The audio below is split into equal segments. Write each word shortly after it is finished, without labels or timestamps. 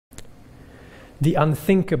The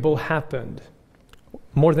unthinkable happened.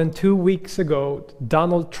 More than 2 weeks ago,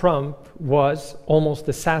 Donald Trump was almost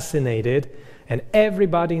assassinated, and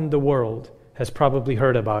everybody in the world has probably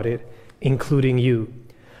heard about it, including you.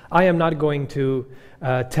 I am not going to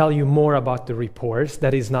tell you more about the reports.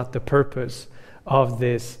 That is not the purpose of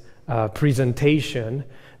this presentation.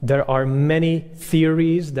 There are many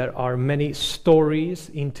theories, there are many stories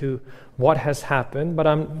into what has happened, but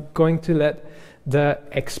I'm going to let the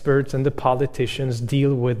experts and the politicians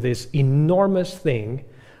deal with this enormous thing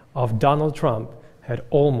of Donald Trump had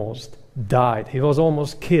almost died. He was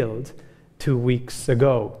almost killed 2 weeks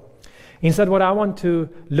ago. Instead, what I want to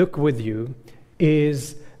look with you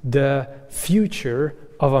is the future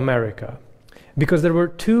of America. Because there were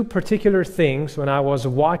two particular things when I was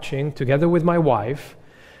watching, together with my wife,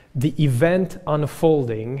 the event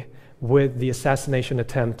unfolding with the assassination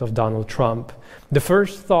attempt of Donald Trump. The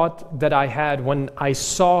first thought that I had when I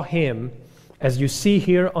saw him, as you see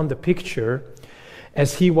here on the picture,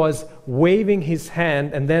 as he was waving his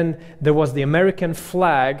hand, and then there was the American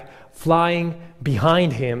flag flying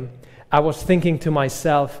behind him, I was thinking to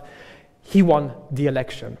myself, he won the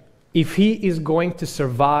election. If he is going to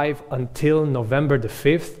survive until November the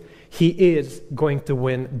 5th, he is going to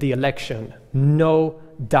win the election. No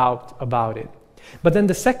doubt about it. But then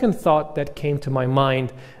the second thought that came to my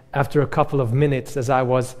mind after a couple of minutes as I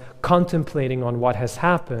was contemplating on what has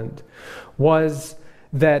happened was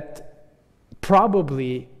that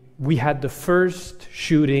probably we had the first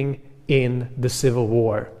shooting in the Civil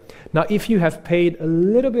War. Now, if you have paid a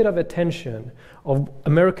little bit of attention of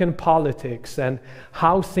American politics and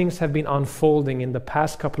how things have been unfolding in the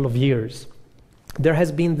past couple of years, there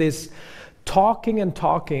has been this talking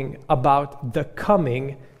about the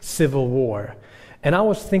coming Civil War. And I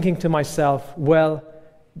was thinking to myself, well,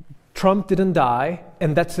 Trump didn't die,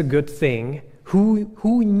 and that's a good thing.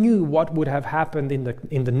 Who knew what would have happened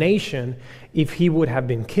in the nation if he would have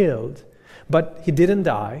been killed? But he didn't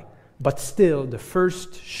die, but still the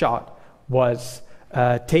first shot was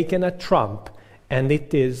taken at Trump, and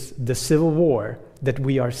it is the Civil War that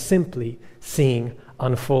we are simply seeing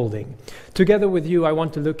unfolding. Together with you, I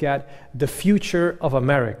want to look at the future of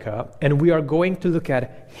America, and we are going to look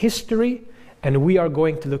at history, and we are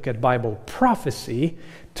going to look at Bible prophecy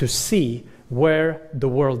to see where the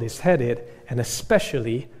world is headed, and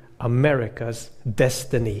especially America's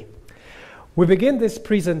destiny. We begin this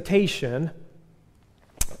presentation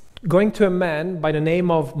going to a man by the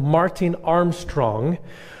name of Martin Armstrong,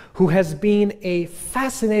 who has been a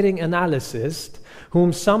fascinating analyst,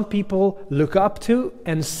 whom some people look up to,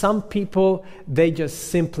 and some people, they just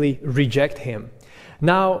simply reject him.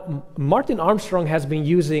 Now, Martin Armstrong has been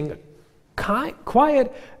using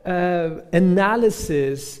quiet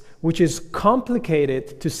analysis, which is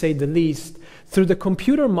complicated to say the least, through the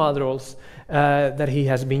computer models that he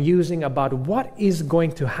has been using about what is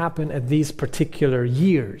going to happen at these particular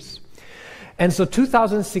years. And so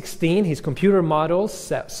 2016, his computer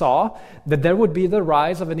models saw that there would be the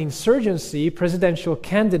rise of an insurgency presidential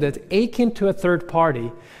candidate akin to a third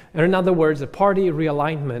party. Or in other words, a party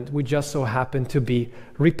realignment would just so happen to be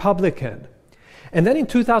Republican. And then in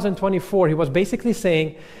 2024, he was basically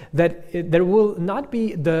saying that there will not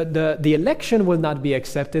be, the election will not be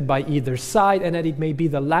accepted by either side, and that it may be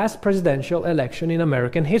the last presidential election in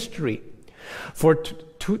American history. For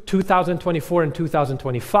 2024 and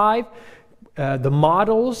 2025, the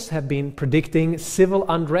models have been predicting civil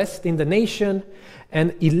unrest in the nation,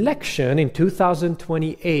 and election in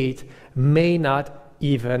 2028 may not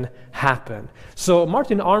even happen. So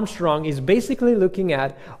Martin Armstrong is basically looking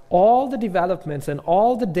at all the developments and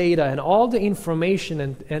all the data and all the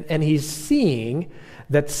information, and he's seeing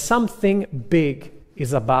that something big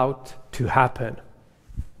is about to happen.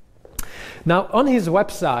 Now, on his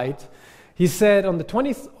website, he said on the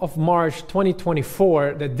 20th of March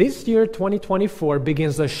 2024 that this year 2024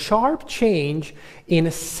 begins a sharp change in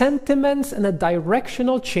sentiments and a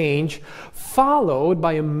directional change, followed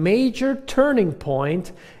by a major turning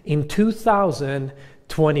point in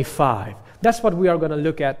 2025. That's what we are going to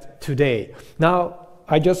look at today. Now,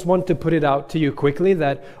 I just want to put it out to you quickly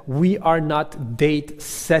that we are not date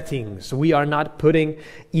settings. We are not putting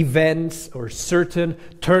events or certain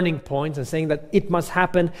turning points and saying that it must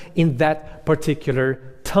happen in that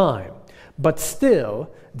particular time. But still,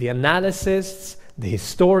 the analysts, the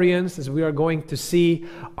historians, as we are going to see,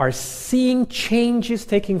 are seeing changes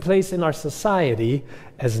taking place in our society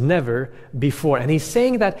as never before. And he's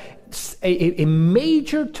saying that a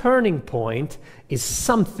major turning point is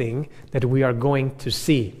something that we are going to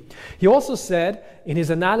see. He also said in his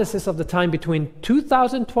analysis of the time between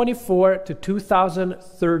 2024 to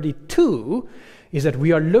 2032, is that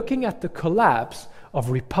we are looking at the collapse of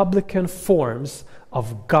republican forms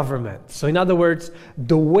of government. So in other words,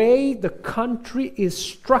 the way the country is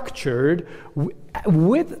structured,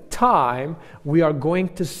 with time, we are going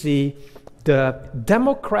to see the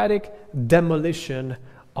democratic demolition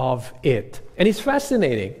of it. And it's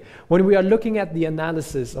fascinating when we are looking at the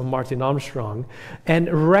analysis of Martin Armstrong and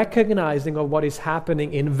recognizing of what is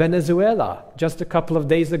happening in Venezuela. Just a couple of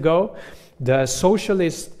days ago, the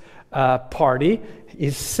Socialist Party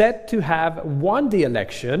is said to have won the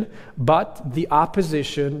election, but the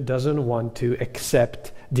opposition doesn't want to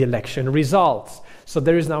accept the election results. So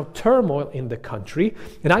there is now turmoil in the country.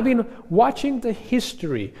 And I've been watching the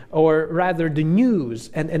history, or rather the news,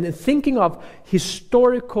 and thinking of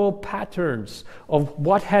historical patterns of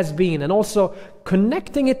what has been, and also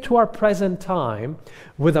connecting it to our present time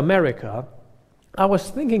with America. I was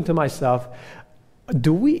thinking to myself,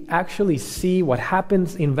 do we actually see what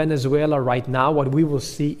happens in Venezuela right now, what we will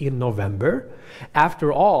see in November?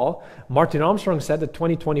 After all, Martin Armstrong said the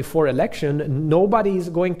 2024 election, nobody is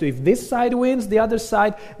going to, if this side wins, the other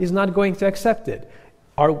side is not going to accept it.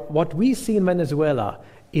 What we see in Venezuela,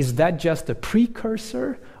 is that just a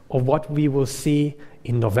precursor of what we will see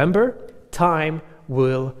in November? Time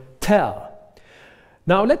will tell.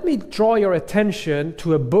 Now let me draw your attention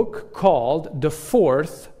to a book called The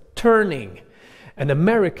Fourth Turning, an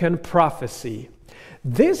American prophecy.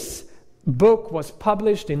 This book was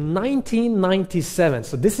published in 1997,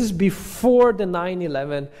 so this is before the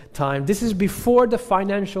 9/11 time. This is before the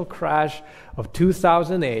financial crash of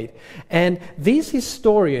 2008. And these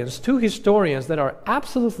historians, two historians that are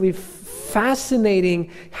absolutely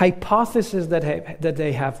fascinating hypotheses that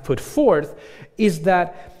they have put forth, is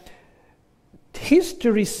that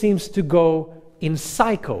history seems to go in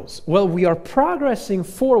cycles. Well, we are progressing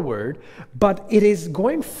forward, but it is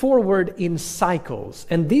going forward in cycles.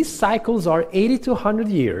 And these cycles are 80 to 100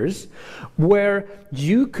 years, where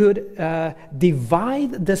you could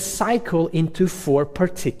divide the cycle into 4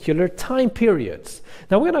 particular time periods.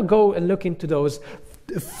 Now we're going to go and look into those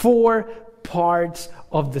 4 parts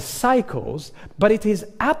of the cycles, but it is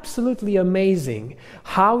absolutely amazing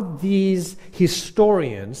how these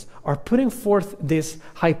historians are putting forth this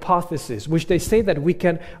hypothesis, which they say that we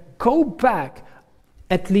can go back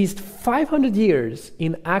at least 500 years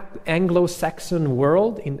in Anglo-Saxon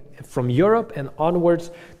world, from Europe and onwards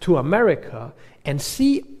to America, and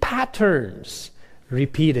see patterns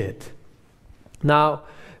repeated. Now,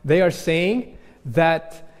 they are saying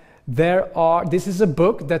that this is a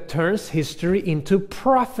book that turns history into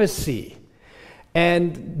prophecy.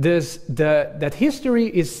 And that history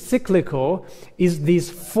is cyclical, is these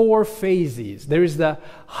 4 phases. There is the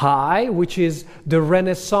high, which is the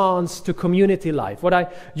renaissance to community life.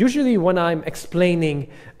 Usually when I'm explaining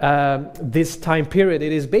this time period,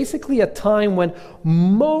 it is basically a time when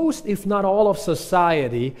most, if not all of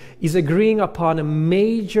society is agreeing upon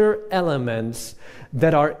major elements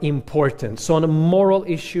that are important. So on moral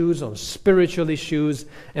issues, on spiritual issues,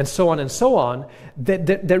 and so on,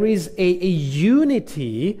 that there is a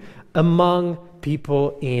unity among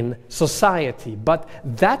people in society. But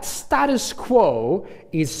that status quo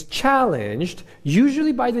is challenged,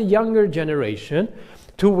 usually by the younger generation,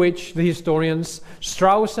 to which the historians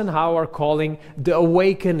Strauss and Howe are calling the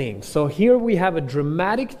awakening. So here we have a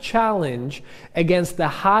dramatic challenge against the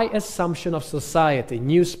high assumption of society.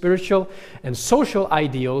 New spiritual and social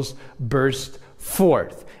ideals burst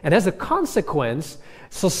forth. And as a consequence,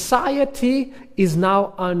 society is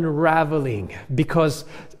now unraveling, because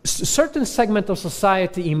certain segment of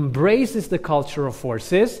society embraces the cultural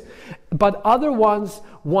forces, but other ones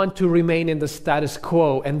want to remain in the status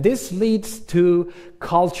quo. And this leads to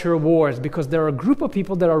culture wars, because there are a group of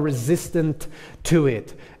people that are resistant to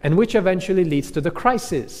it, and which eventually leads to the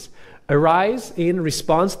crisis. Arise in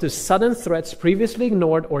response to sudden threats previously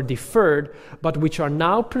ignored or deferred, but which are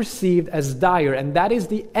now perceived as dire. And that is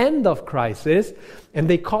the end of crisis. And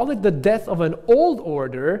they call it the death of an old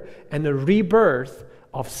order and a rebirth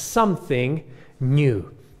of something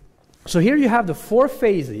new. So here you have the 4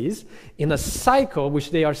 phases in a cycle,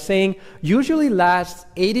 which they are saying usually lasts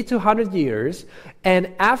 80 to 100 years. And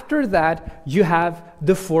after that, you have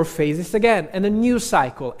the 4 phases again, and a new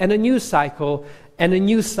cycle, and a new cycle, and a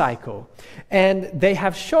new cycle. And they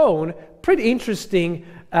have shown pretty interesting,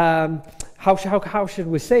 how should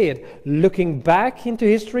we say it, looking back into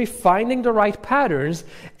history, finding the right patterns,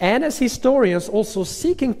 and as historians also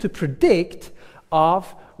seeking to predict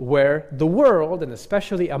of where the world, and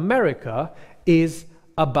especially America, is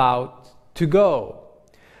about to go.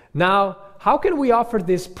 Now, how can we offer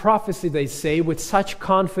this prophecy, they say, with such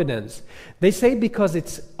confidence? They say because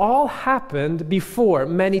it's all happened before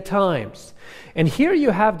many times. And here you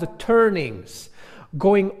have the turnings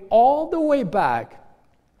going all the way back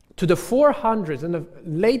to the 400s and the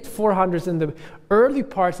late 400s and the early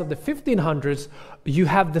parts of the 1500s. You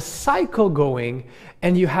have the cycle going,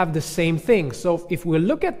 and you have the same thing. So if we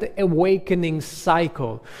look at the awakening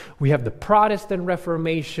cycle, we have the Protestant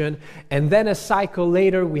Reformation, and then a cycle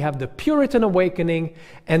later we have the Puritan Awakening,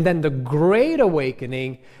 and then the Great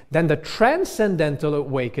Awakening, then the Transcendental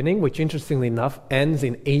Awakening, which interestingly enough ends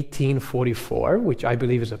in 1844, which I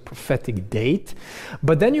believe is a prophetic date.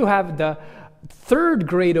 But then you have the Third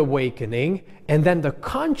Great Awakening, and then the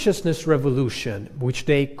Consciousness Revolution, which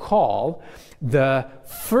they call the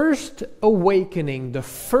First Awakening, the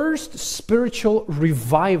first spiritual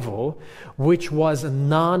revival, which was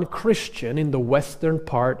non-Christian in the western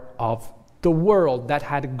part of the world that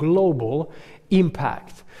had global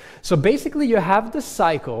impact. So basically you have the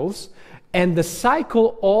cycles, and the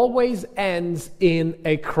cycle always ends in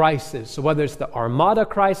a crisis. So whether it's the Armada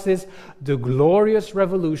crisis, the Glorious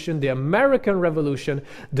Revolution, the American Revolution,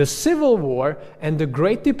 the Civil War, and the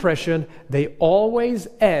Great Depression, they always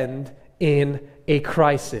end in a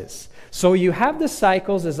crisis. So you have the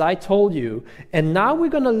cycles, as I told you, and now we're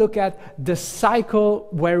going to look at the cycle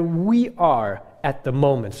where we are at the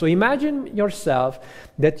moment. So imagine yourself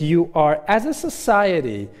that you are, as a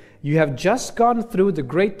society, you have just gone through the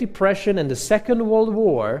Great Depression and the Second World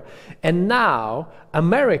War, and now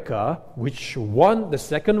America, which won the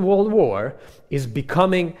Second World War, is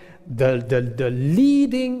becoming the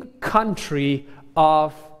leading country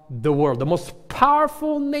of the world, the most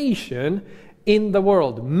powerful nation in the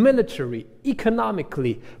world, military,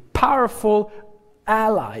 economically, powerful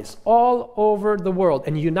allies all over the world.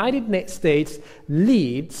 And the United States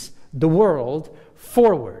leads the world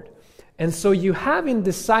forward. And so you have in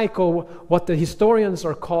this cycle what the historians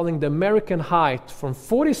are calling the American high from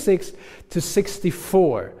 46 to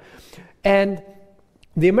 64. And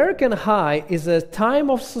the American high is a time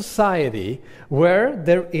of society where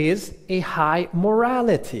there is a high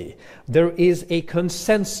morality. There is a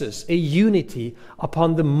consensus, a unity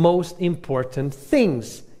upon the most important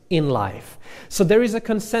things in life. So there is a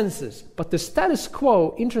consensus. But the status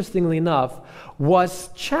quo, interestingly enough, was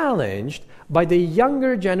challenged by the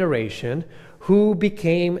younger generation who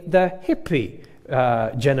became the hippie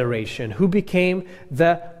generation, who became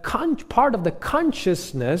the part of the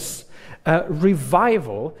consciousness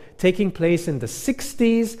revival taking place in the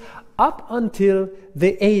 60s up until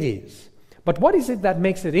the 80s. But what is it that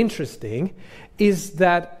makes it interesting is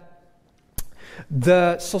that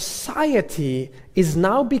the society is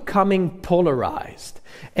now becoming polarized.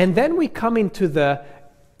 And then we come into the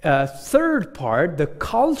third part, the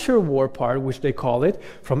culture war part, which they call it,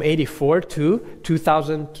 from 84 to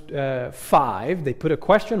 2005. They put a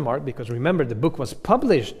question mark because remember the book was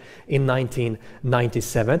published in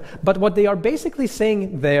 1997. But what they are basically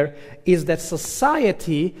saying there is that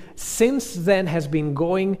society since then has been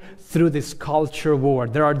going through this culture war.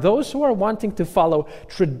 There are those who are wanting to follow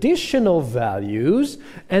traditional values,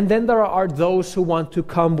 and then there are those who want to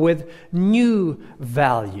come with new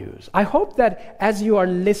values. I hope that as you are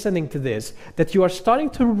listening to this, that you are starting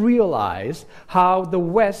to realize how the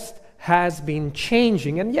West has been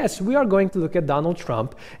changing. And yes, we are going to look at Donald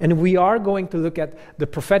Trump, and we are going to look at the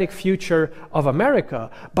prophetic future of America,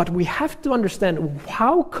 but we have to understand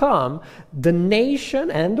how come the nation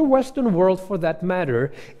and the Western world, for that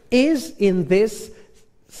matter, is in this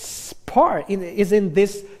is in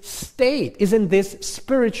this state, is in this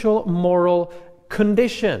spiritual, moral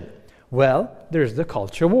condition. Well, there's the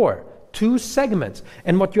culture war. Two segments.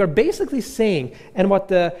 And what you're basically saying, and what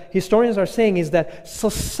the historians are saying, is that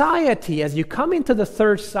society, as you come into the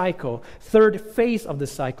third phase of the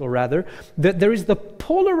cycle rather, that there is the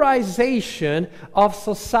polarization of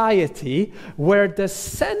society where the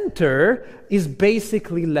center is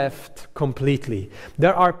basically left completely.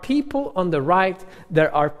 There are people on the right,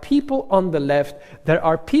 there are people on the left, there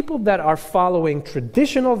are people that are following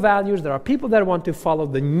traditional values, there are people that want to follow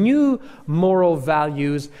the new moral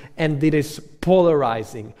values, and it is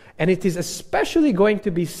polarizing. And it is especially going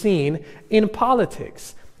to be seen in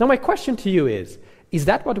politics. Now my question to you is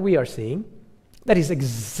that what we are seeing? That is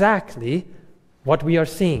exactly what we are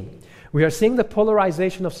seeing. We are seeing the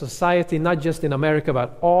polarization of society not just in America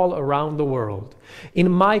but all around the world.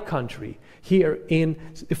 In my country, here in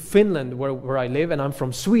Finland where I live, and I'm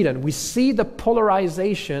from Sweden, we see the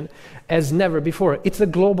polarization as never before. It's a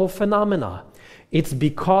global phenomena. It's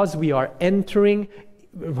because we have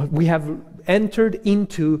entered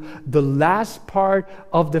into the last part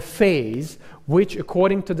of the phase which,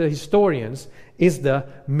 according to the historians, is the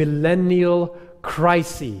millennial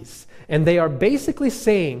crisis. And they are basically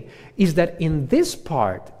saying is that in this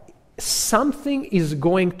part, something is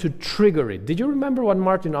going to trigger it. Did you remember what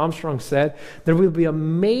Martin Armstrong said? There will be a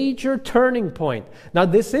major turning point. Now,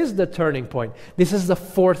 this is the turning point. This is the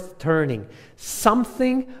fourth turning.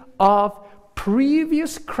 Something of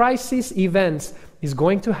previous crisis events is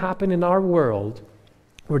going to happen in our world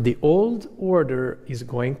where the old order is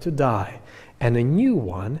going to die and a new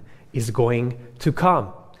one is going to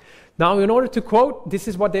come. Now, in order to quote, this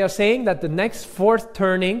is what they are saying, that the next fourth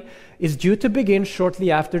turning is due to begin shortly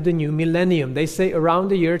after the new millennium. They say around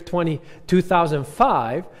the year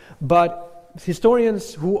 2005, but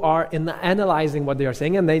historians who are analyzing what they are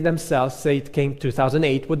saying, and they themselves say it came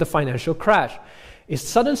 2008 with the financial crash. A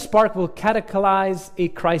sudden spark will catalyze a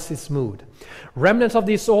crisis mood. Remnants of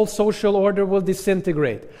this old social order will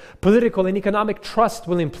disintegrate. Political and economic trust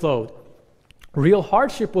will implode. Real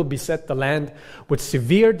hardship will beset the land with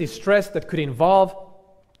severe distress that could involve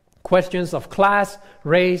questions of class,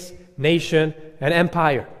 race, nation, and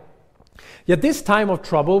empire. Yet this time of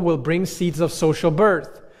trouble will bring seeds of social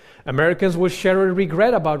birth. Americans will share a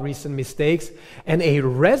regret about recent mistakes and a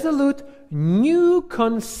resolute new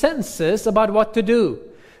consensus about what to do.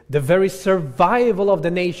 The very survival of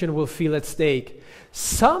the nation will feel at stake.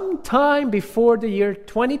 Sometime before the year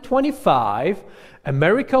 2025,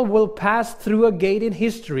 America will pass through a gate in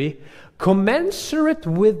history commensurate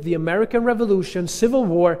with the American Revolution, Civil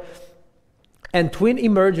War, and twin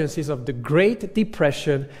emergencies of the Great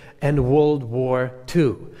Depression and World War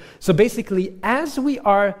II. So basically, as we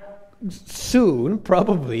are soon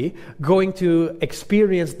probably going to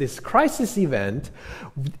experience this crisis event,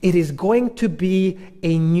 it is going to be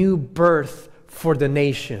a new birth for the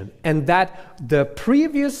nation, and that the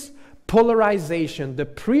previous polarization, the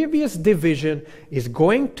previous division is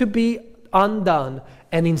going to be undone,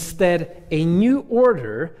 and instead a new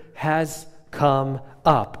order has come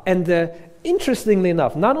up. And interestingly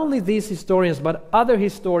enough, not only these historians, but other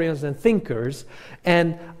historians and thinkers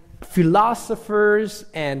and philosophers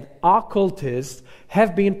and occultists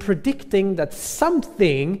have been predicting that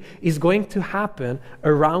something is going to happen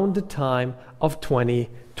around the time of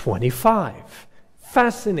 2025.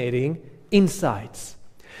 Fascinating insights.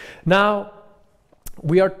 Now,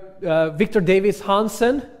 we are Victor Davis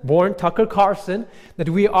Hansen, born Tucker Carlson, that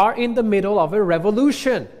we are in the middle of a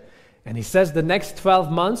revolution. And he says the next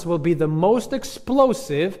 12 months will be the most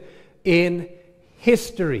explosive in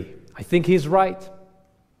history. I think he's right.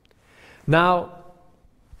 Now,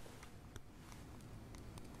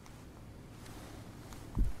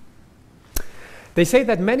 they say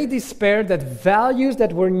that many despair that values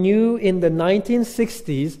that were new in the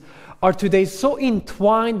 1960s are today so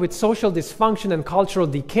entwined with social dysfunction and cultural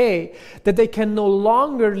decay that they can no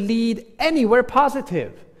longer lead anywhere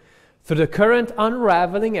positive. Through the current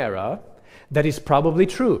unraveling era, that is probably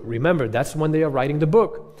true. Remember, that's when they are writing the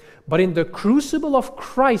book. But in the crucible of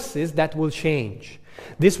crisis, that will change.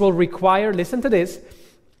 This will require, listen to this,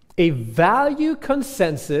 a value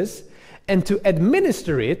consensus, and to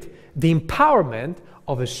administer it, the empowerment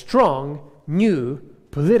of a strong new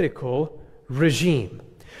political regime.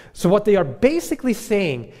 So what they are basically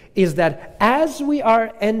saying is that as we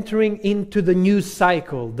are entering into the new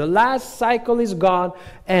cycle, the last cycle is gone,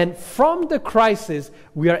 and from the crisis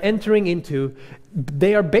we are entering into,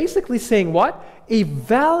 they are basically saying what? A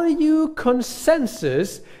value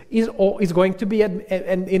consensus is going to be, and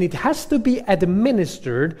it has to be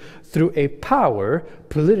administered through a power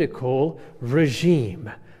political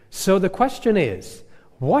regime. So the question is,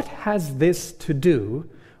 what has this to do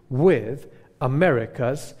with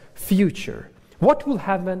America's future? What will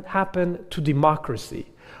happen to democracy?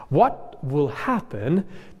 What will happen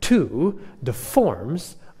to the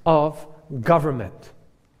forms of government?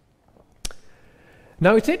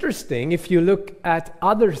 Now, it's interesting if you look at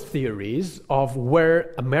other theories of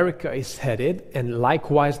where America is headed, and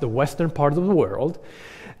likewise the western part of the world,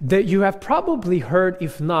 that you have probably heard,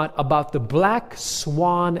 if not, about the Black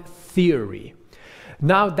Swan theory.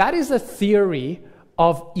 Now, that is a theory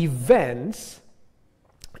of events,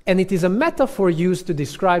 and it is a metaphor used to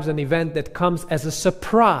describe an event that comes as a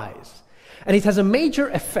surprise. And it has a major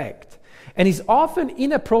effect, and is often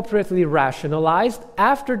inappropriately rationalized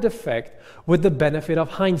after the fact with the benefit of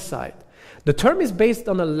hindsight. The term is based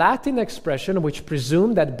on a Latin expression which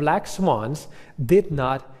presumed that black swans did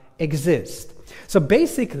not exist. So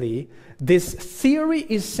basically, this theory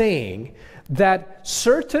is saying that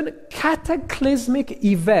certain cataclysmic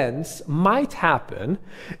events might happen,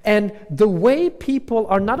 and the way people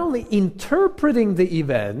are not only interpreting the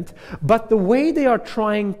event, but the way they are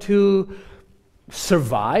trying to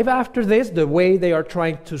survive after this, the way they are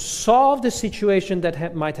trying to solve the situation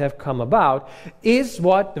that might have come about, is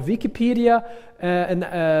what the Wikipedia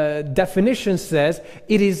definition says: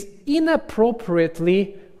 it is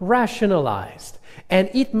inappropriately rationalized, and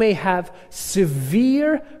it may have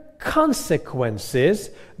severe consequences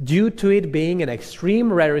due to it being an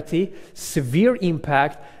extreme rarity, severe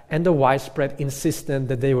impact, and the widespread insistence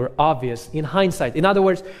that they were obvious in hindsight. In other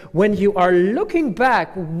words, when you are looking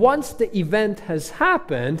back, once the event has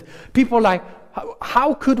happened, people are like,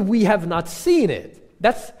 how could we have not seen it?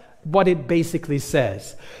 That's what it basically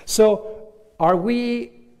says. So, are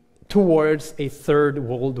we towards a third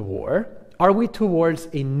world war? Are we towards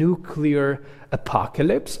a nuclear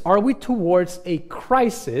apocalypse? Are we towards a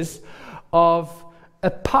crisis of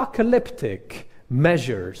apocalyptic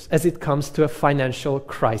measures as it comes to a financial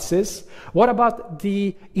crisis? What about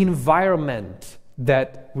the environment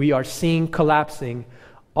that we are seeing collapsing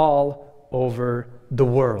all over the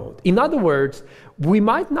world? In other words, we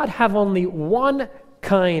might not have only one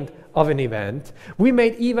kind of an event. We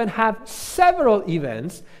may even have several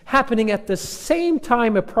events happening at the same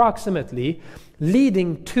time approximately,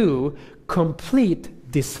 leading to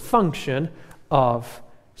complete dysfunction of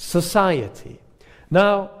society.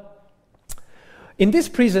 Now, in this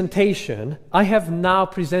presentation, I have now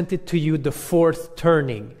presented to you the fourth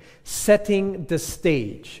turning, setting the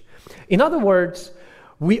stage. In other words,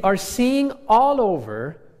 we are seeing all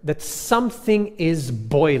over that something is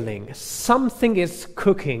boiling, something is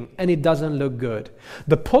cooking, and it doesn't look good.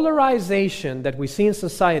 The polarization that we see in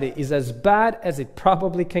society is as bad as it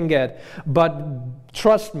probably can get, but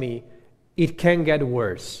trust me, it can get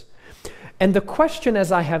worse. And the question,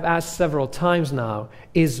 as I have asked several times now,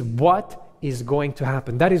 is what is going to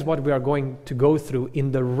happen? That is what we are going to go through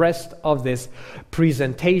in the rest of this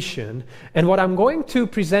presentation. And what I'm going to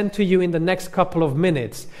present to you in the next couple of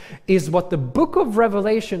minutes is what the book of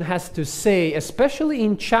Revelation has to say, especially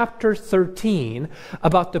in chapter 13,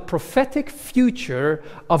 about the prophetic future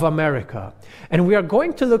of America. And we are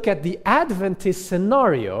going to look at the Adventist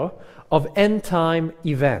scenario of end-time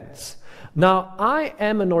events. Now, I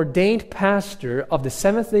am an ordained pastor of the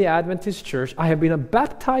Seventh-day Adventist Church. I have been a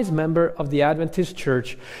baptized member of the Adventist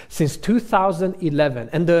Church since 2011.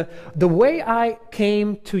 And the way I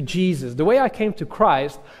came to Jesus, the way I came to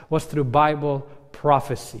Christ, was through Bible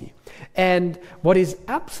prophecy. And what is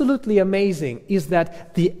absolutely amazing is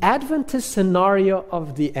that the Adventist scenario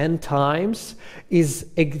of the end times is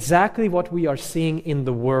exactly what we are seeing in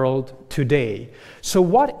the world today. So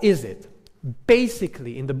what is it?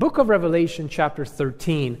 Basically, in the book of Revelation, chapter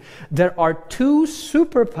 13, there are two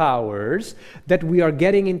superpowers that we are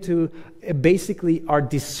getting into, basically are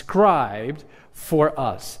described for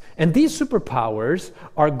us. And these superpowers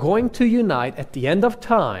are going to unite at the end of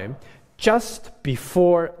time, just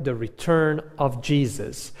before the return of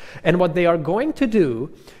Jesus. And what they are going to do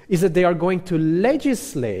is that they are going to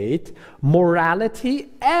legislate morality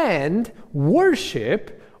and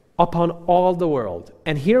worship upon all the world.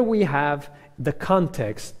 And here we have the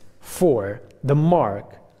context for the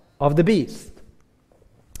mark of the beast.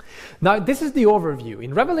 Now, this is the overview.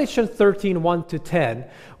 In Revelation 13, 1 to 10,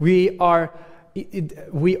 we are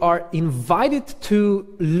invited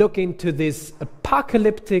to look into this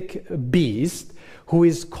apocalyptic beast who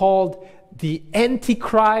is called the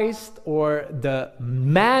Antichrist or the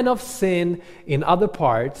man of sin in other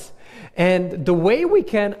parts. And the way we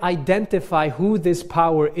can identify who this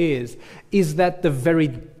power is that the very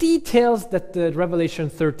details that the Revelation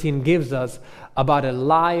 13 gives us about a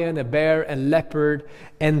lion, a bear, a leopard,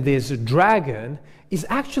 and this dragon is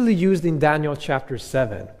actually used in Daniel chapter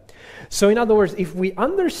 7. So in other words, if we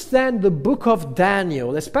understand the book of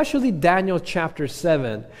Daniel, especially Daniel chapter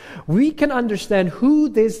 7, we can understand who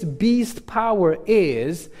this beast power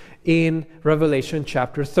is in Revelation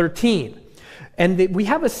chapter 13. And we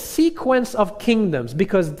have a sequence of kingdoms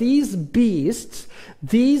because these beasts,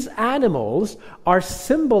 these animals, are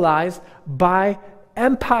symbolized by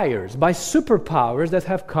empires, by superpowers that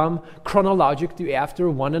have come chronologically after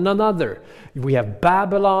one another. We have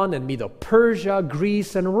Babylon and Medo-Persia,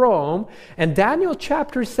 Greece and Rome. And Daniel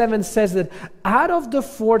chapter 7 says that out of the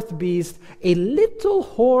fourth beast, a little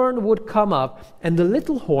horn would come up, and the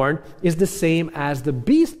little horn is the same as the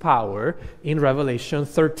beast power in Revelation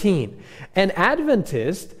 13. And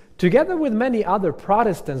Adventists, together with many other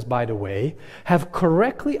Protestants, by the way, have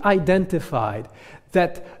correctly identified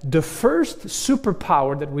that the first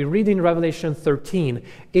superpower that we read in Revelation 13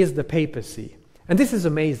 is the papacy. And this is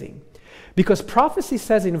amazing. Because prophecy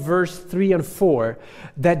says in verse 3 and 4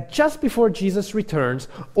 that just before Jesus returns,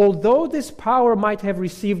 although this power might have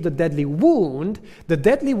received a deadly wound, the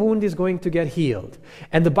deadly wound is going to get healed.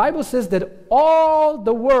 And the Bible says that all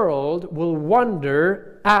the world will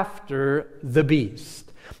wonder after the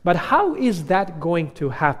beast. But how is that going to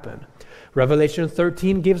happen? Revelation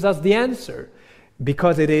 13 gives us the answer,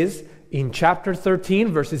 because it is in chapter 13,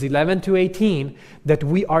 verses 11 to 18, that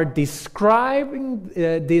we are describing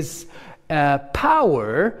this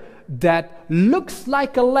power that looks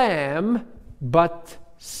like a lamb but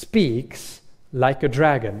speaks like a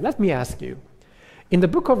dragon. Let me ask you, in the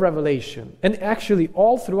book of Revelation, and actually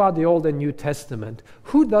all throughout the Old and New Testament,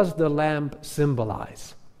 who does the lamb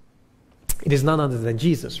symbolize? It is none other than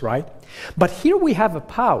Jesus, right? But here we have a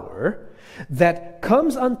power that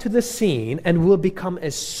comes onto the scene and will become a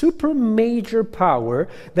super major power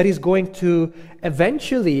that is going to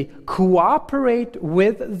eventually cooperate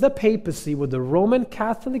with the papacy, with the Roman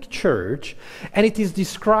Catholic Church, and it is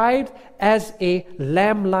described as a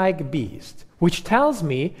lamb-like beast, which tells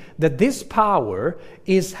me that this power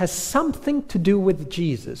has something to do with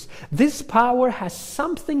Jesus. This power has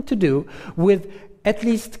something to do with at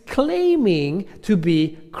least claiming to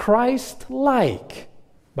be Christ-like.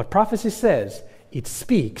 But prophecy says it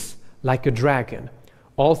speaks like a dragon.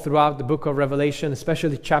 All throughout the book of Revelation,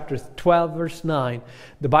 especially chapter 12, verse 9,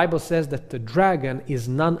 the Bible says that the dragon is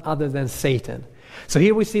none other than Satan. So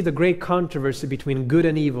here we see the great controversy between good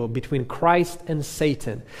and evil, between Christ and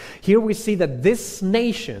Satan. Here we see that this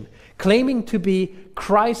nation, claiming to be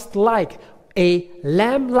Christ-like, a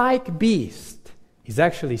lamb-like beast, is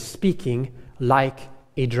actually speaking like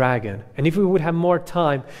a dragon. And if we would have more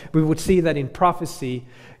time, we would see that in prophecy,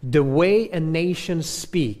 the way a nation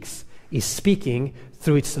speaks is speaking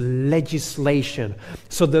through its legislation.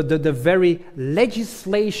 So the very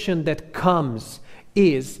legislation that comes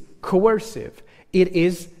is coercive. It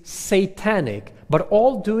is satanic, but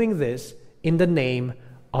all doing this in the name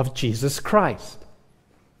of Jesus Christ.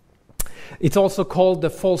 It's also called the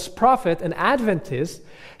false prophet, and Adventists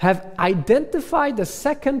have identified the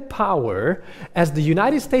second power as the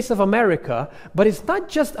United States of America, but it's not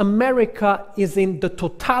just America is in the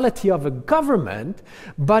totality of a government,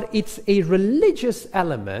 but it's a religious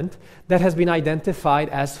element that has been identified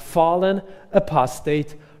as fallen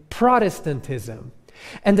apostate Protestantism.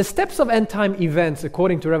 And the steps of end-time events,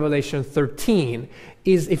 according to Revelation 13,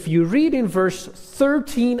 is, if you read in verse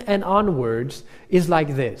 13 and onwards, is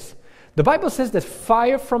like this. The Bible says that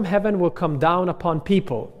fire from heaven will come down upon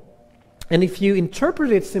people. And if you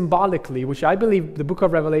interpret it symbolically, which I believe the book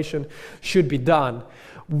of Revelation should be done,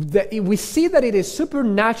 we see that it is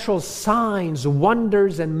supernatural signs,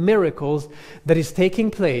 wonders, and miracles that is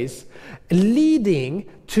taking place, leading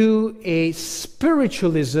to a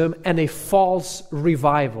spiritualism and a false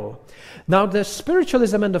revival. Now, the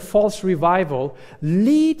spiritualism and the false revival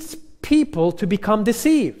leads people to become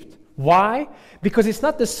deceived. Why? Because it's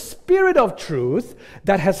not the spirit of truth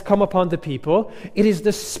that has come upon the people. It is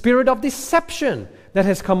the spirit of deception that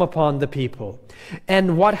has come upon the people.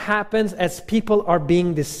 And what happens as people are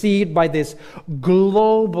being deceived by this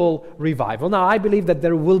global revival? Now, I believe that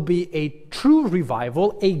there will be a true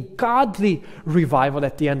revival, a godly revival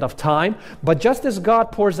at the end of time. But just as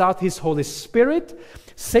God pours out His Holy Spirit,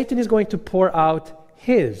 Satan is going to pour out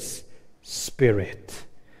his spirit.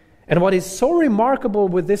 And what is so remarkable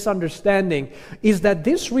with this understanding is that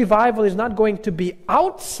this revival is not going to be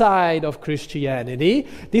outside of Christianity.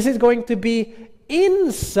 This is going to be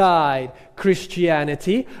inside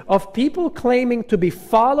Christianity, of people claiming to be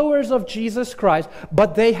followers of Jesus Christ,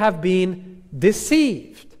 but they have been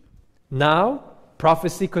deceived. Now,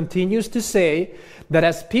 prophecy continues to say that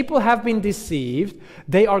as people have been deceived,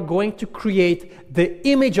 they are going to create the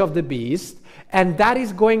image of the beast, and that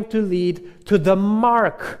is going to lead to the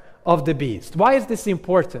mark of the beast. Why is this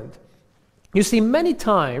important? You see, many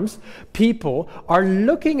times people are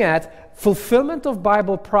looking at fulfillment of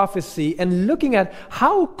Bible prophecy and looking at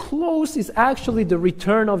how close is actually the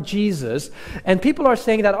return of Jesus. And people are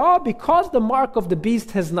saying that, because the mark of the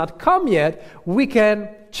beast has not come yet, we can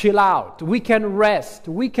chill out, we can rest,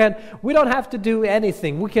 we don't have to do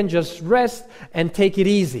anything, we can just rest and take it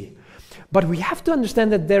easy. But we have to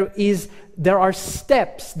understand that there are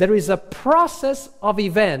steps, there is a process of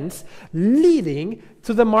events leading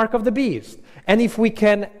to the mark of the beast. And if we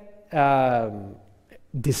can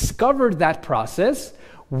discover that process,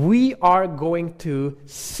 we are going to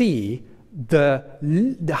see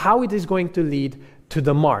how it is going to lead to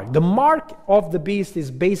the mark. The mark of the beast is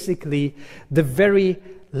basically the very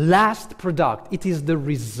last product. It is the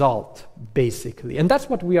result, basically. And that's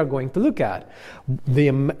what we are going to look at.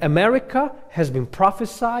 America has been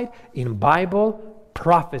prophesied in Bible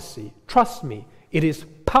prophecy. Trust me, it is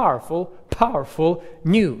powerful, powerful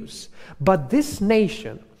news. But this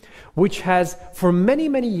nation, which has for many,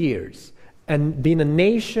 many years and been a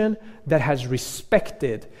nation that has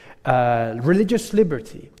respected religious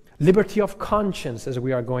liberty, liberty of conscience, as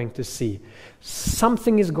we are going to see.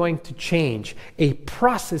 Something is going to change. A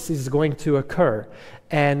process is going to occur.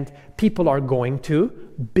 And people are going to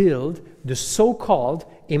build the so-called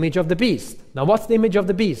image of the beast. Now, what's the image of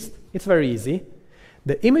the beast? It's very easy.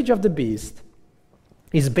 The image of the beast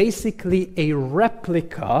is basically a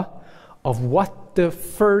replica of what the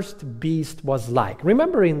first beast was like.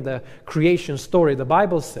 Remember, in the creation story, the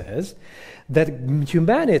Bible says that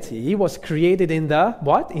humanity was created in the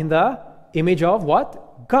what? In the image of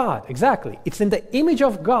what? God. Exactly. It's in the image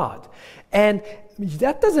of God. And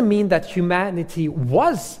that doesn't mean that humanity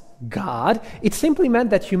was God. It simply meant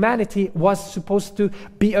that humanity was supposed to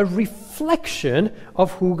be a reflection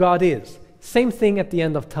of who God is. Same thing at the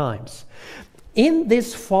end of times. In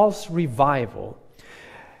this false revival,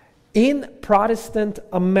 in Protestant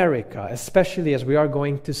America, especially as we are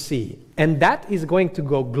going to see, and that is going to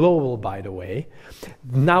go global, by the way,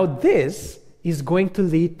 now this is going to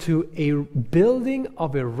lead to a building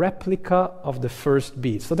of a replica of the first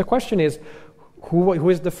beast. So the question is, who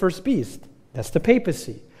is the first beast? That's the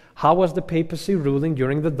papacy. How was the papacy ruling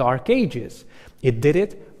during the Dark Ages? It did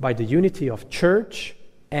it by the unity of church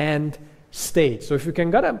and state. So if you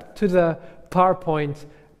can get up to the PowerPoint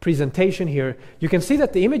presentation here, you can see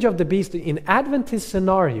that the image of the beast in Adventist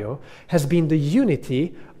scenario has been the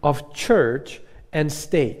unity of church and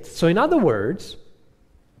state. So in other words,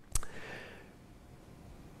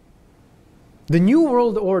 the New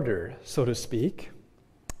World Order, so to speak,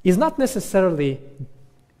 is not necessarily,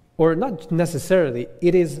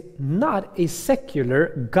 it is not a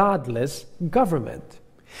secular, godless government.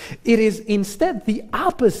 It is instead the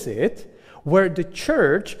opposite, where the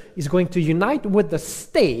church is going to unite with the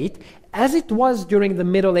state as it was during the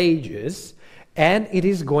Middle Ages, and it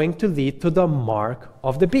is going to lead to the mark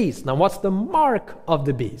of the beast. Now, what's the mark of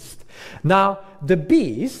the beast? Now, the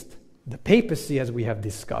beast, the papacy as we have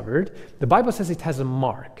discovered, the Bible says it has a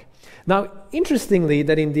mark. Now, interestingly,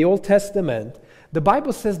 that in the Old Testament, the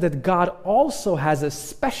Bible says that God also has a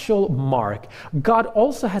special mark. God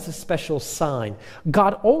also has a special sign.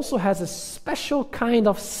 God also has a special kind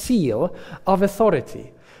of seal of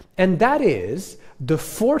authority. And that is the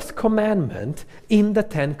fourth commandment in the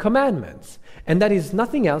 10 commandments. And that is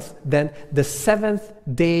nothing else than the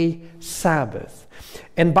seventh-day Sabbath.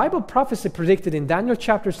 And Bible prophecy predicted in Daniel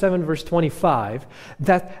chapter 7, verse 25,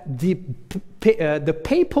 that the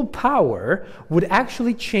papal power would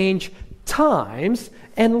actually change times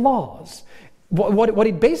and laws. What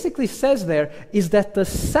it basically says there is that the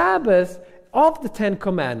Sabbath of the 10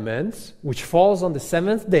 commandments, which falls on the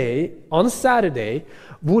seventh day, on Saturday,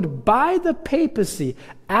 would by the papacy,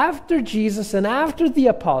 after Jesus and after the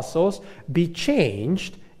apostles, be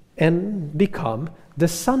changed and become the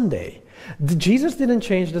Sunday. Jesus didn't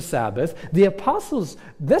change the Sabbath. The apostles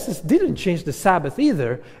didn't change the Sabbath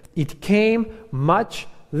either. It came much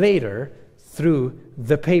later through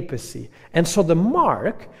the papacy. And so the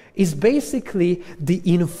mark is basically the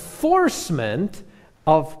enforcement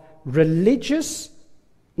of religious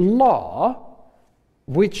law,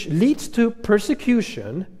 which leads to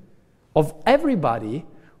persecution of everybody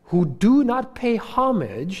who do not pay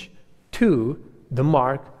homage to the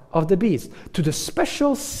mark of the beast, to the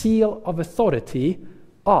special seal of authority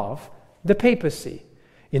of the papacy.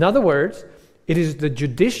 In other words, it is the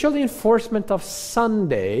judicial enforcement of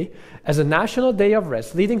Sunday as a national day of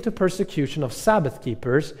rest, leading to persecution of Sabbath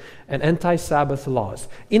keepers and anti-Sabbath laws.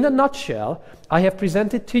 In a nutshell, I have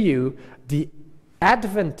presented to you the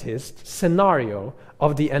Adventist scenario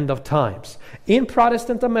of the end of times. In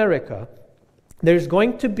Protestant America, there's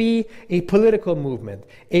going to be a political movement,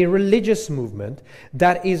 a religious movement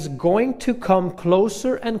that is going to come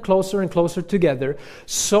closer and closer and closer together,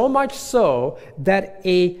 so much so that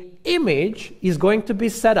a image is going to be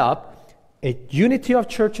set up, a unity of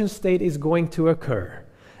church and state is going to occur,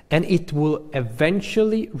 and it will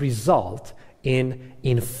eventually result in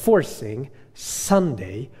enforcing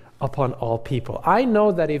Sunday upon all people. I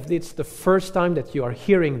know that if it's the first time that you are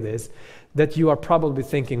hearing this, that you are probably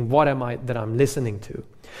thinking, what am I that I'm listening to?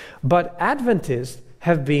 But Adventists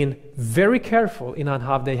have been very careful in on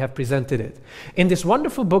how they have presented it. In this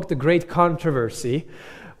wonderful book, The Great Controversy,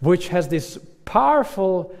 which has this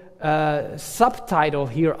powerful subtitle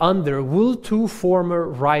here under, Will Two Former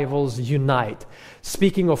Rivals Unite?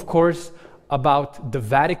 Speaking, of course, about the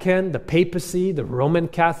Vatican, the papacy, the Roman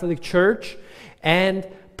Catholic Church, and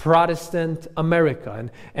Protestant America.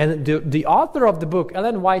 And the author of the book,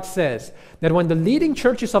 Ellen White, says that when the leading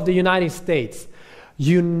churches of the United States,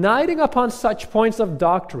 uniting upon such points of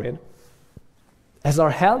doctrine as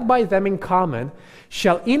are held by them in common,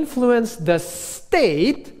 shall influence the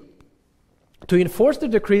state to enforce the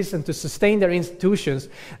decrees and to sustain their institutions,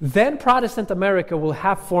 then Protestant America will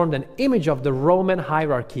have formed an image of the Roman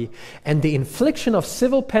hierarchy, and the infliction of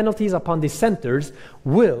civil penalties upon dissenters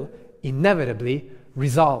will inevitably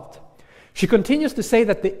result. She continues to say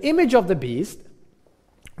that the image of the beast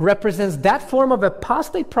represents that form of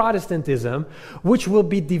apostate Protestantism which will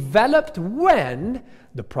be developed when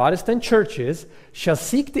the Protestant churches shall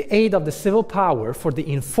seek the aid of the civil power for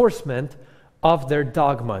the enforcement of their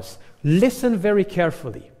dogmas. Listen very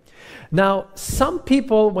carefully. Now, some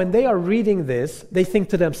people, when they are reading this, they think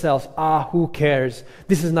to themselves, who cares?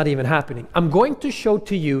 This is not even happening. I'm going to show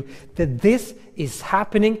to you that this is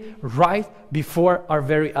happening right before our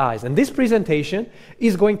very eyes. And this presentation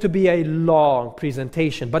is going to be a long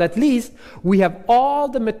presentation, but at least we have all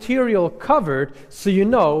the material covered so you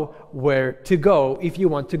know where to go if you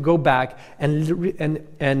want to go back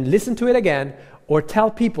and listen to it again, or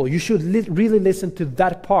tell people you should really listen to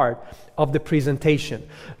that part of the presentation.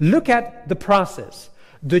 Look at the process.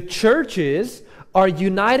 The churches are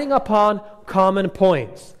uniting upon common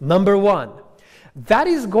points. Number one, that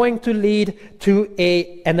is going to lead to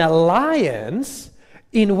an alliance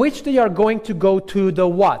in which they are going to go to the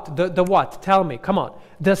what? The what? Tell me, come on.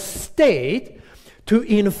 The state to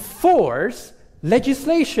enforce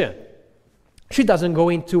legislation. She doesn't go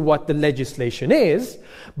into what the legislation is,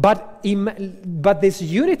 but this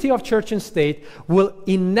unity of church and state will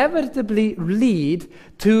inevitably lead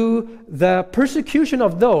to the persecution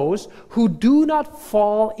of those who do not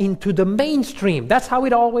fall into the mainstream. That's how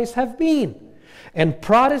it always have been. And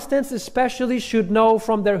Protestants especially should know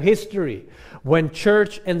from their history when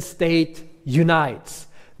church and state unites.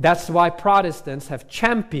 That's why Protestants have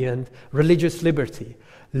championed religious liberty,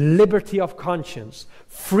 liberty of conscience,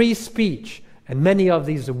 free speech, and many of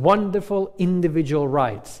these wonderful individual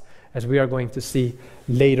rights, as we are going to see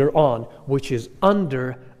later on, which is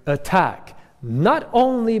under attack, not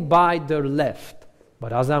only by the left,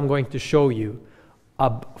 but as I'm going to show you,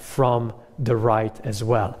 up from the right as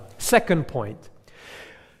well. Second point,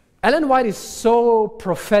 Ellen White is so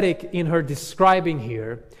prophetic in her describing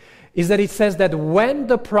here, is that it says that when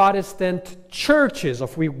the Protestant churches,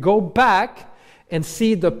 if we go back and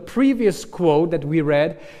see the previous quote that we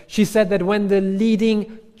read, she said that when the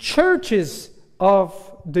leading churches of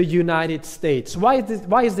the United States. Why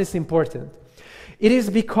is this important? It is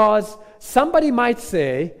because somebody might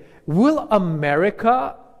say, will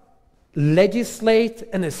America legislate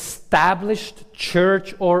an established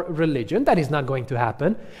church or religion? That is not going to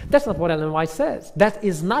happen. That's not what Ellen White says. That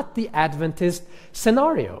is not the Adventist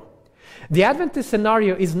scenario. The Adventist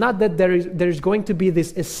scenario is not that there is going to be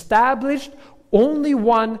this established only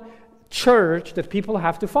one church that people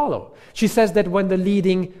have to follow. She says that when the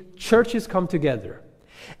leading churches come together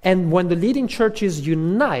and when the leading churches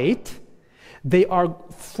unite, they are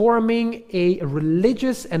forming a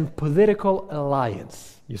religious and political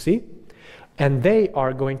alliance, you see? And they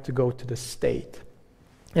are going to go to the state.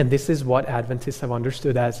 And this is what Adventists have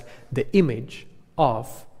understood as the image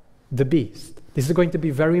of the beast. This is going to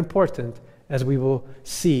be very important, as we will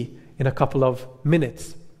see in a couple of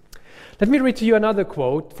minutes. Let me read to you another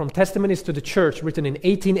quote from Testimonies to the Church, written in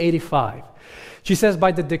 1885. She says,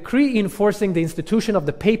 by the decree enforcing the institution of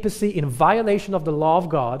the papacy in violation of the law of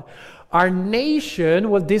God, our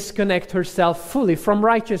nation will disconnect herself fully from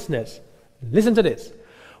righteousness. Listen to this.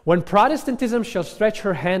 When Protestantism shall stretch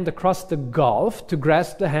her hand across the gulf to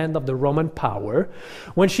grasp the hand of the Roman power,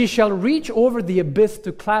 when she shall reach over the abyss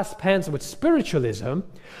to clasp hands with spiritualism,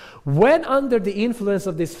 when under the influence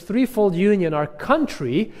of this threefold union our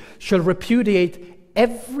country shall repudiate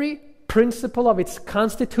every principle of its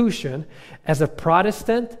constitution as a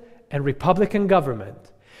Protestant and Republican government,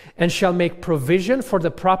 and shall make provision for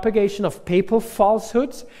the propagation of papal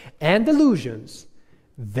falsehoods and delusions,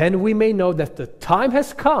 then we may know that the time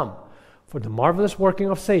has come for the marvelous working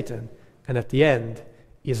of Satan, and that the end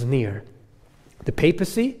is near. The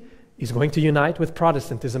papacy is going to unite with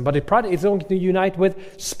Protestantism, but it's going to unite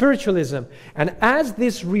with spiritualism. And as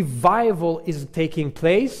this revival is taking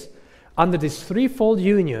place, under this threefold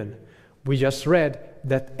union, we just read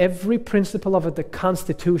that every principle of the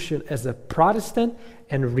Constitution as a Protestant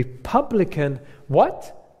and Republican,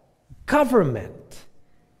 government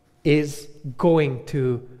is going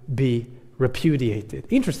to be repudiated.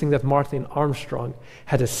 Interesting that Martin Armstrong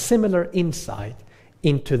had a similar insight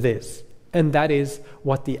into this. And that is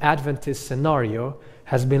what the Adventist scenario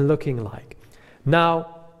has been looking like.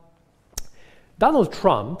 Now, Donald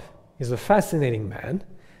Trump is a fascinating man,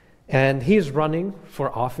 and he is running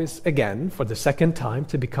for office again for the second time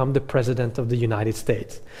to become the President of the United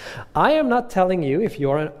States. I am not telling you, if you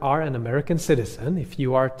are an American citizen, if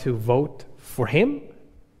you are to vote for him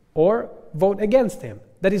or vote against him.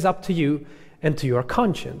 That is up to you and to your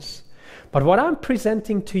conscience. But what I'm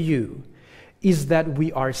presenting to you is that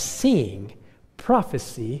we are seeing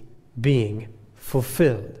prophecy being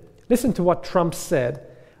fulfilled. Listen to what Trump said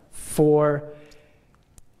for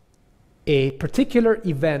a particular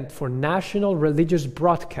event for national religious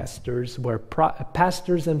broadcasters where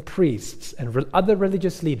pastors and priests and other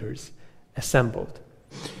religious leaders assembled.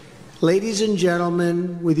 Ladies and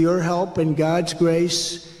gentlemen, with your help and God's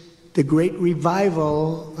grace, the great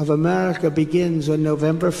revival of America begins on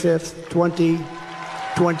November 5th,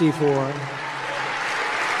 2024.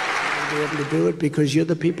 We'll be able to do it because you're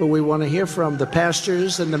the people we want to hear from, the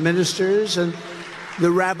pastors and the ministers and the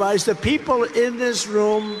rabbis. The people in this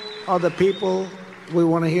room are the people we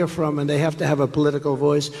want to hear from, and they have to have a political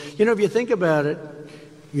voice. You know, if you think about it,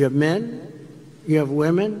 you have men, you have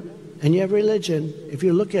women, and you have religion. If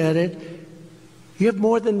you look at it, you have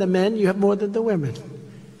more than the men, you have more than the women.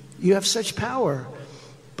 You have such power,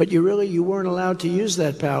 but you weren't allowed to use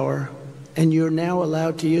that power, and you're now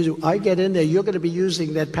allowed to use it. I get in there, you're going to be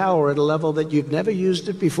using that power at a level that you've never used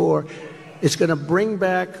it before. It's going to bring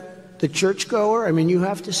back the churchgoer. I mean, you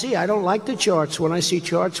have to see. I don't like the charts when I see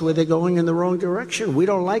charts where they're going in the wrong direction. We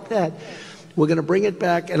don't like that. We're going to bring it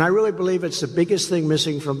back, and I really believe it's the biggest thing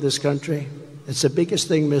missing from this country. It's the biggest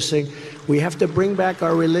thing missing. We have to bring back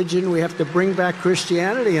our religion. We have to bring back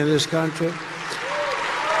Christianity in this country.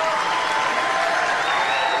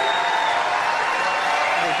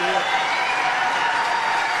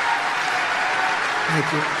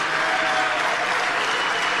 Thank you.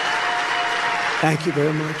 Thank you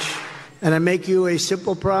very much. And I make you a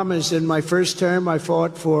simple promise. In my first term, I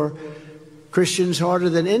fought for Christians harder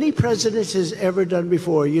than any president has ever done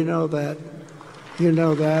before. You know that. You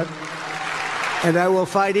know that. And I will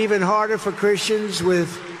fight even harder for Christians with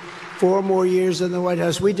 4 more years in the White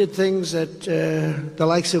House. We did things that the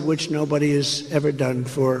likes of which nobody has ever done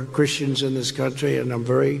for Christians in this country, and I'm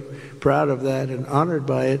very proud of that and honored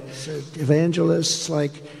by it. Evangelists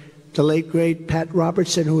like the late, great Pat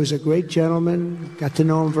Robertson, who was a great gentleman, got to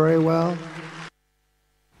know him very well.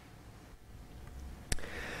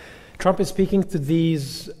 Trump is speaking to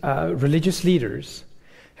these religious leaders,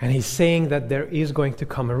 and he's saying that there is going to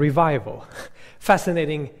come a revival.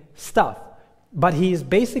 Fascinating stuff. But he is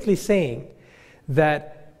basically saying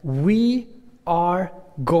that we are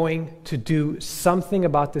going to do something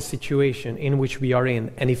about the situation in which we are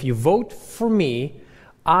in. And if you vote for me,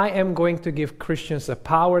 I am going to give Christians a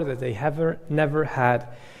power that they have never had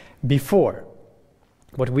before.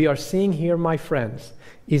 What we are seeing here, my friends,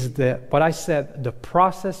 is what I said, the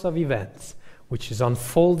process of events, which is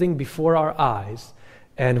unfolding before our eyes,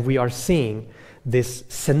 and we are seeing this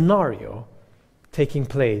scenario taking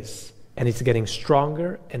place, and it's getting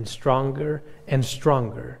stronger and stronger and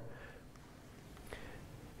stronger.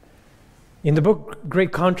 In the book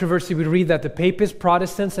Great Controversy, we read that the papists,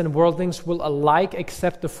 Protestants, and worldlings will alike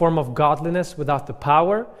accept the form of godliness without the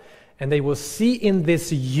power, and they will see in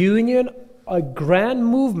this union a grand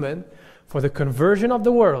movement for the conversion of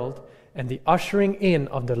the world and the ushering in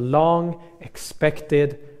of the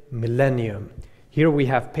long-expected millennium. Here we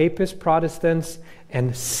have papists, Protestants,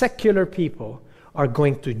 and secular people are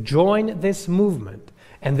going to join this movement,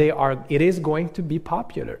 and it is going to be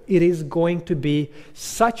popular. It is going to be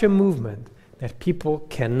such a movement that people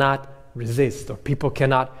cannot resist, or people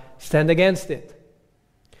cannot stand against it.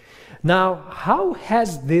 Now, how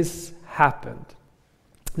has this happened?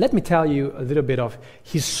 Let me tell you a little bit of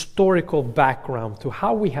historical background to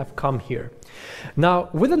how we have come here. Now,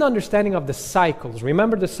 with an understanding of the cycles,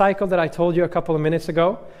 remember the cycle that I told you a couple of minutes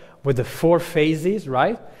ago with the 4 phases,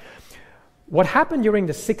 right? What happened during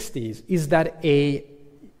the 60s is that a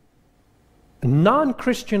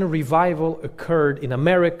non-Christian revival occurred in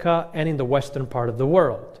America and in the western part of the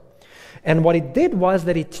world. And what it did was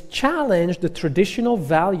that it challenged the traditional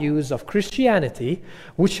values of Christianity,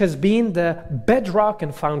 which has been the bedrock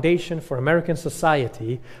and foundation for American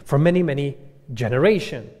society for many, many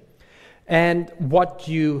generations. And what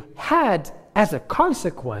you had as a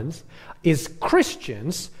consequence is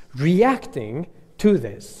Christians reacting to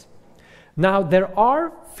this. Now, there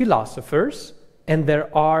are philosophers and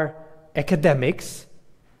there are academics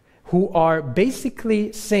who are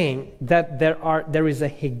basically saying that there is a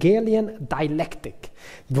Hegelian dialectic.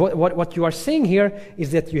 What you are saying here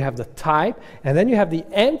is that you have the type and then you have the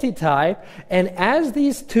antitype, and as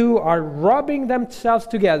these two are rubbing themselves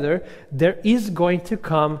together, there is going to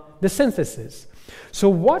come the synthesis. So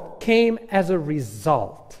what came as a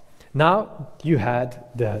result? Now you had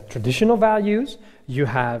the traditional values, you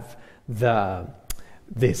have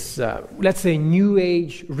this let's say New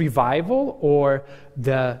Age revival or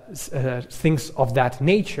the things of that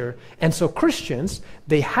nature, and so Christians,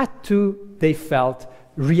 they felt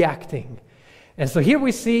reacting. And so here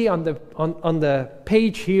we see on the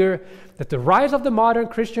page here that the rise of the modern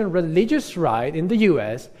Christian religious right in the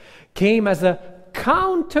US came as a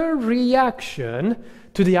counter-reaction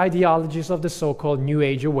to the ideologies of the so-called New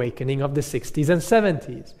Age awakening of the 60s and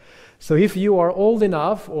 70s. So if you are old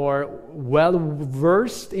enough or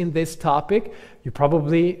well-versed in this topic, you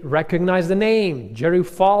probably recognize the name. Jerry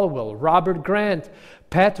Falwell, Robert Grant,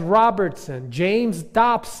 Pat Robertson, James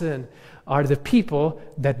Dobson are the people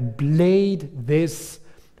that laid this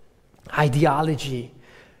ideology.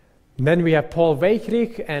 Then we have Paul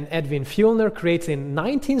Weichrich and Edwin Fuellner creates in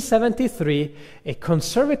 1973 a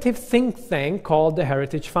conservative think tank called the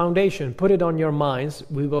Heritage Foundation. Put it on your minds.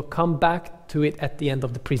 We will come back to it at the end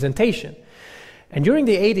of the presentation. And during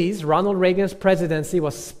the 80s, Ronald Reagan's presidency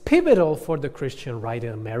was pivotal for the Christian right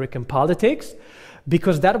in American politics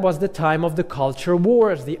because that was the time of the culture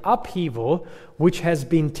wars, the upheaval which has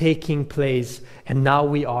been taking place, and now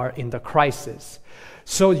we are in the crisis.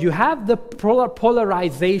 So you have the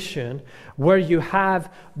polarization where you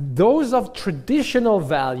have those of traditional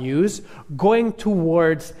values going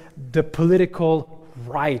towards the political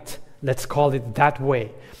right, let's call it that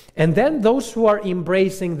way. And then those who are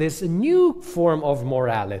embracing this new form of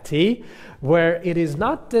morality, where it is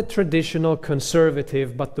not the traditional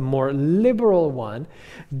conservative but the more liberal one,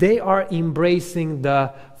 they are embracing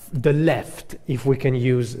the left, if we can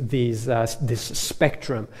use this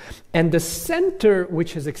spectrum. And the center,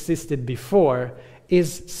 which has existed before,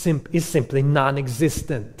 is simply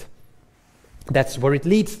non-existent. That's where it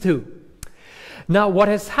leads to. Now, what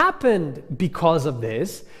has happened because of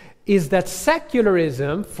this is that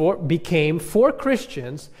secularism became, for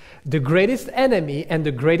Christians, the greatest enemy and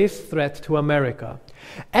the greatest threat to America.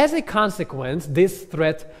 As a consequence, this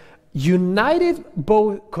threat united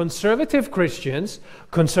both conservative Christians,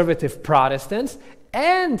 conservative Protestants,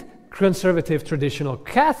 and conservative traditional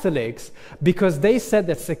Catholics, because they said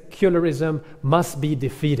that secularism must be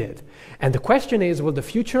defeated. And the question is, will the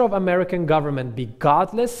future of American government be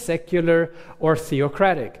godless, secular, or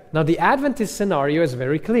theocratic? Now, the Adventist scenario is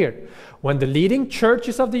very clear. When the leading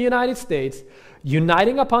churches of the United States,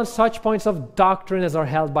 uniting upon such points of doctrine as are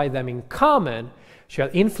held by them in common, shall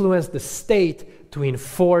influence the state to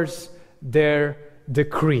enforce their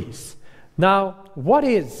decrees. Now, what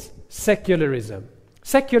is secularism?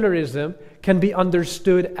 Secularism can be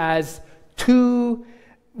understood as you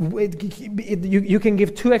can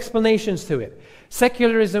give two explanations to it.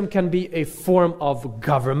 Secularism can be a form of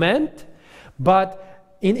government,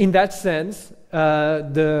 but in that sense,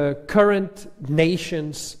 the current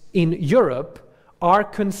nations in Europe are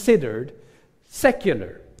considered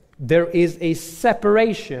secular. There is a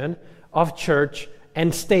separation of church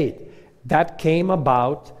and state that came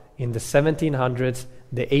about in the 1700s,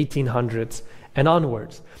 the 1800s, and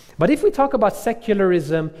onwards. But if we talk about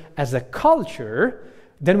secularism as a culture,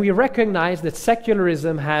 then we recognize that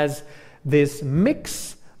secularism has this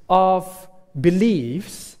mix of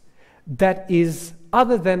beliefs that is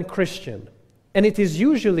other than Christian. And it is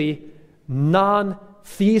usually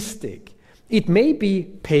non-theistic. It may be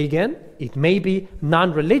pagan, it may be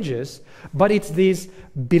non-religious, but it's these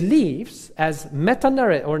beliefs as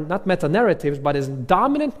meta-narratives, or not meta-narratives, but as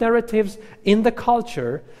dominant narratives in the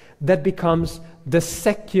culture that becomes the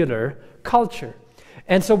secular culture.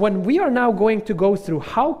 And so when we are now going to go through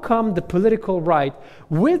how come the political right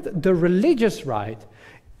with the religious right,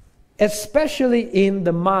 especially in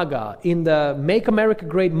the MAGA, in the Make America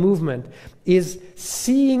Great movement, is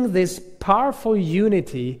seeing this powerful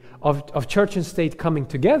unity of church and state coming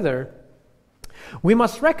together, we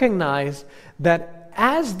must recognize that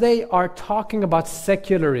as they are talking about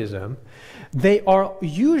secularism, they are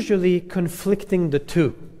usually conflicting the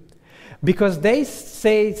two. Because they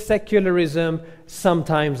say secularism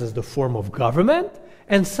sometimes as the form of government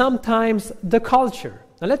and sometimes the culture.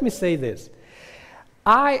 Now let me say this.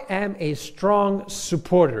 I am a strong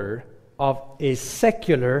supporter of a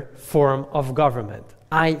secular form of government.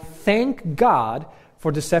 I thank God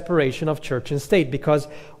for the separation of church and state, because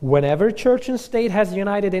whenever church and state has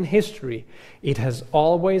united in history, it has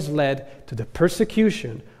always led to the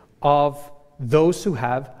persecution of those who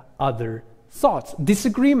have other thoughts,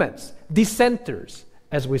 disagreements, dissenters,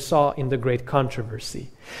 as we saw in the Great Controversy.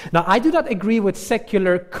 Now, I do not agree with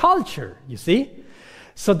secular culture, you see?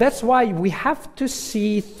 So that's why we have to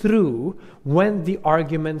see through when the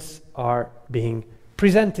arguments are being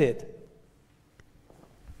presented.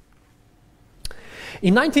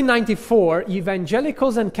 In 1994,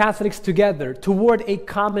 evangelicals and Catholics together toward a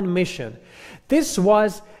common mission. This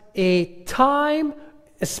was a time,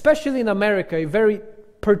 especially in America, a very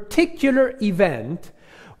particular event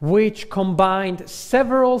which combined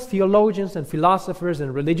several theologians and philosophers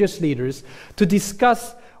and religious leaders to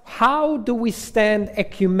discuss how do we stand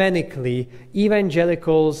ecumenically,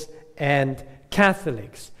 evangelicals and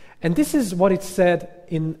Catholics. And this is what it said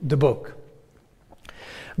in the book.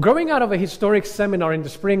 Growing out of a historic seminar in the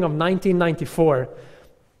spring of 1994,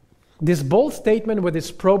 this bold statement with its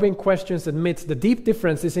probing questions admits the deep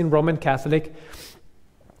differences in Roman Catholic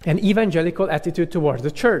and evangelical attitude towards the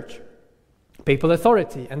church, papal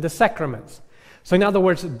authority, and the sacraments. So in other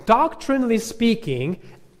words, doctrinally speaking,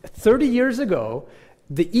 30 years ago,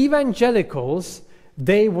 the evangelicals,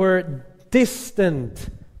 they were distant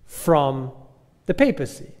from the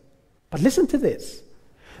papacy. But listen to this.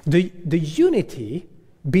 The unity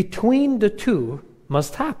between the two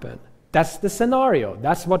must happen. That's the scenario.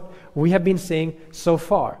 That's what we have been saying so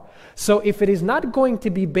far. So if it is not going to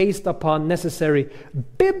be based upon necessary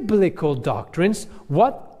biblical doctrines,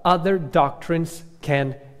 what other doctrines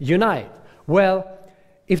can unite? Well,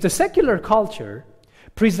 if the secular culture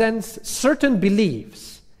presents certain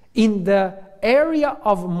beliefs in the area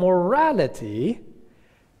of morality,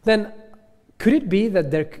 then could it be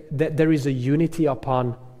that there is a unity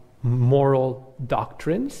upon moral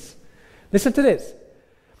doctrines? Listen to this.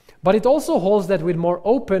 But it also holds that with more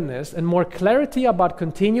openness and more clarity about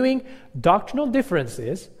continuing doctrinal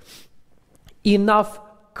differences, enough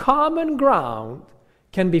common ground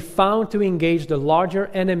can be found to engage the larger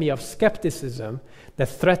enemy of skepticism that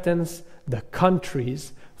threatens the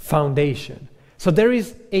country's foundation. So there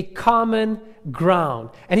is a common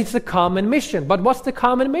ground, and it's a common mission. But what's the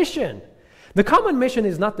common mission? The common mission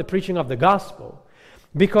is not the preaching of the gospel,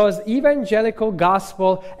 because evangelical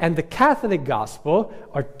gospel and the Catholic gospel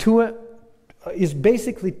is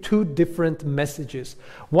basically two different messages.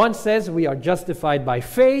 One says we are justified by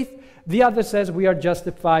faith, the other says we are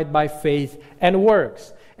justified by faith and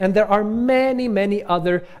works. And there are many, many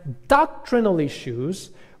other doctrinal issues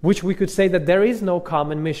which we could say that there is no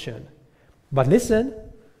common mission. But listen,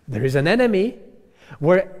 there is an enemy.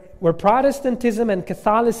 Where Protestantism and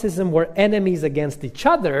Catholicism were enemies against each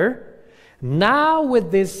other, now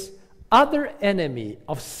with this other enemy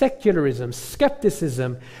of secularism,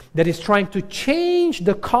 skepticism, that is trying to change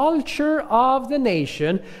the culture of the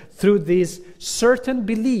nation through these certain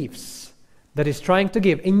beliefs, that is trying to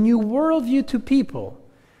give a new worldview to people.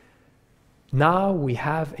 Now we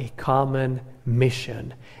have a common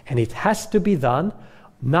mission, and it has to be done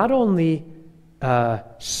not only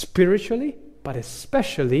spiritually, but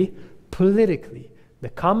especially politically. The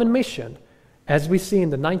common mission, as we see in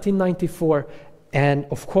the 1994 and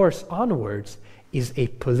of course onwards, is a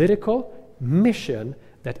political mission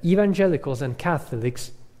that evangelicals and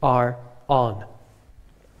Catholics are on.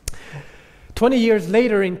 20 years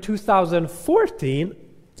later, in 2014,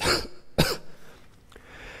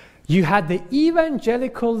 you had the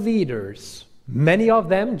evangelical leaders, many of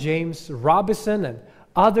them, James Robison and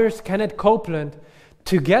others, Kenneth Copeland,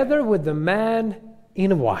 together with the man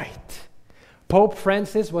in white. Pope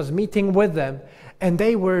Francis was meeting with them, and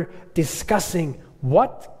they were discussing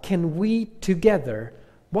what can we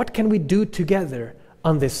do together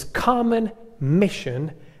on this common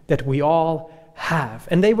mission that we all have.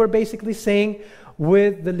 And they were basically saying,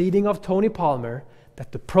 with the leading of Tony Palmer,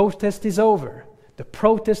 that the protest is over. The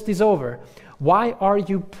protest is over. Why are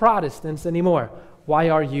you Protestants anymore? Why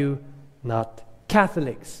are you not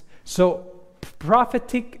Catholics? So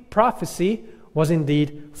prophecy was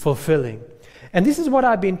indeed fulfilling. And this is what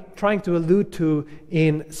I've been trying to allude to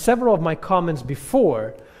in several of my comments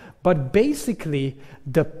before. But basically,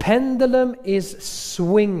 the pendulum is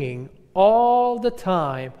swinging all the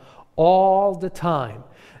time.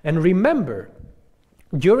 And remember,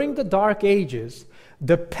 during the Dark Ages,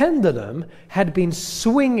 the pendulum had been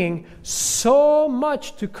swinging so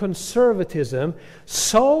much to conservatism,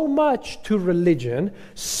 so much to religion,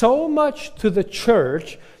 so much to the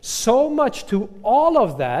church, so much to all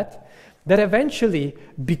of that, that eventually,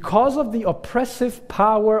 because of the oppressive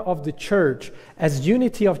power of the church, as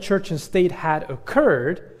unity of church and state had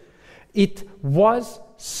occurred, it was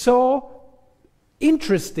so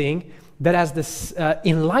interesting that as the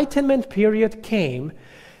Enlightenment period came,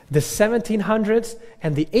 the 1700s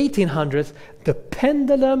and the 1800s, the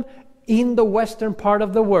pendulum in the western part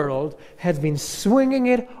of the world has been swinging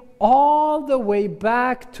it all the way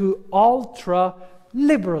back to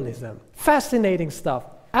ultra-liberalism. Fascinating stuff.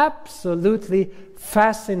 Absolutely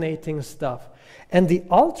fascinating stuff. And the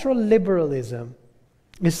ultra-liberalism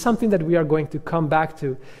is something that we are going to come back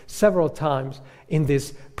to several times in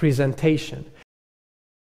this presentation.